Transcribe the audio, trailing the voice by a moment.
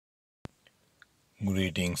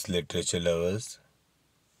Greetings, literature lovers.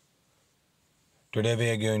 Today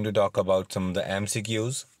we are going to talk about some of the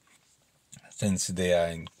MCQs since they are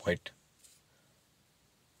in quite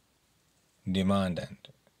demand and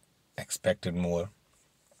expected more.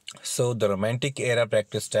 So, the romantic era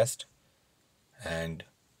practice test, and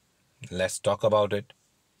let's talk about it.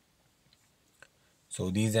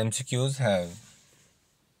 So, these MCQs have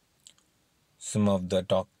some of the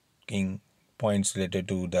talking points related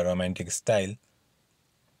to the romantic style,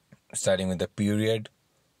 starting with the period,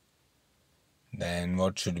 then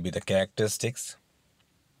what should be the characteristics.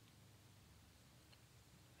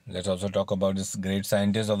 Let's also talk about this great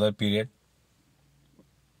scientists of the period,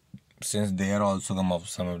 since they are also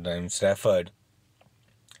sometimes referred.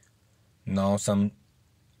 Now some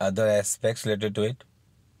other aspects related to it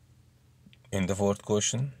in the fourth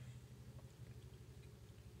question.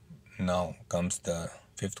 Now comes the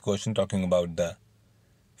fifth question, talking about the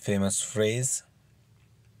famous phrase.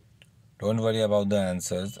 Don't worry about the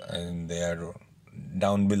answers, and they are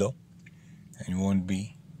down below, and you won't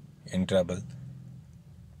be in trouble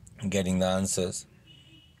getting the answers.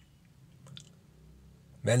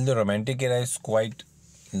 Well, the romantic era is quite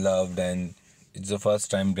loved, and it's the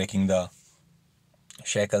first time breaking the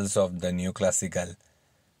shackles of the neoclassical,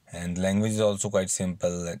 and language is also quite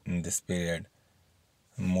simple in this period.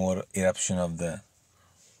 More eruption of the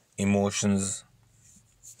emotions,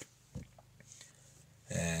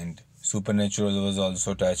 and supernatural was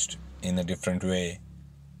also touched in a different way,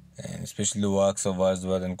 and especially the works of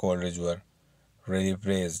Wordsworth and Coleridge were really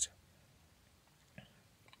praised.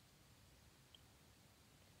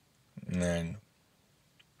 And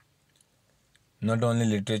not only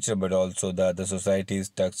literature but also the other societies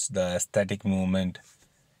touched the aesthetic movement.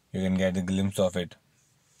 You can get a glimpse of it,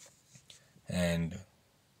 and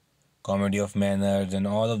comedy of manners and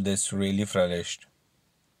all of this really flourished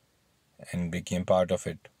and became part of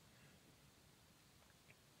it.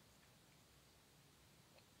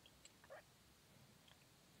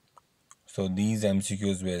 So these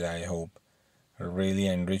MCQs will, I hope, really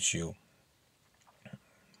enrich you,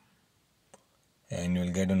 and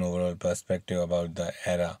you'll get an overall perspective about the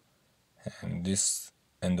era, and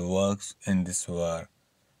the works in this were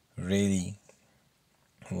really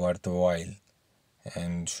worthwhile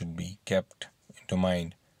and should be kept into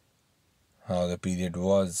mind how the period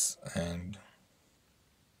was, and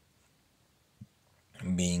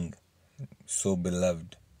being so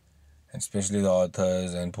beloved, especially the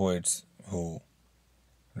authors and poets who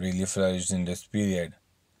really flourished in this period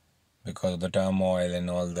because of the turmoil and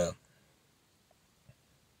all the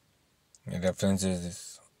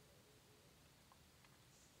references.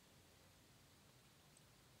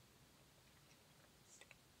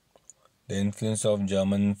 The influence of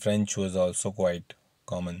German and French was also quite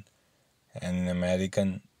common, and in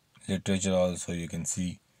American literature also you can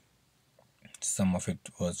see some of it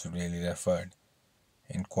was really referred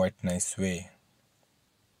in quite nice way.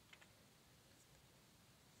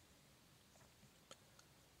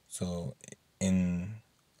 So in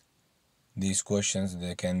these questions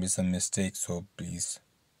there can be some mistakes, so please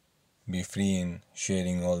be free in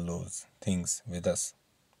sharing all those things with us,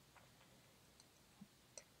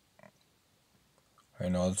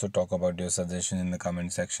 and also talk about your suggestion in the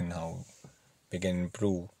comment section how we can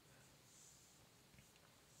improve.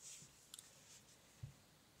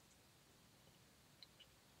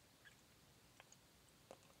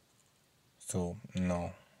 So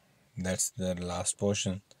now that's the last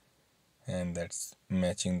portion, and that's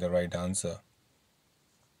matching the right answer.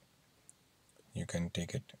 You can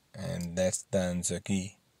take it, and that's the answer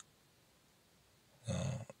key.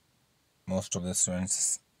 Most of the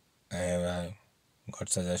students I have got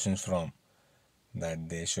suggestions from that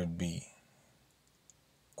they should be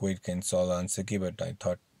quick and solve answer key, but I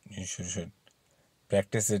thought you should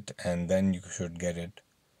practice it and then you should get it,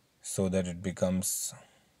 so that it becomes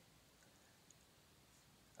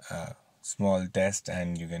a small test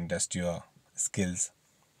and you can test your skills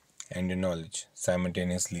and your knowledge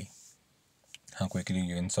simultaneously, how quickly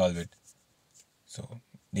you can solve it. So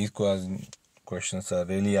these questions are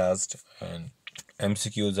really asked, and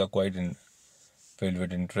MCQs are quite filled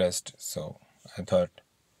with interest, so I thought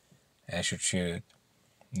I should share it.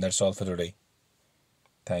 That's all for today.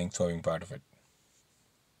 Thanks for being part of it.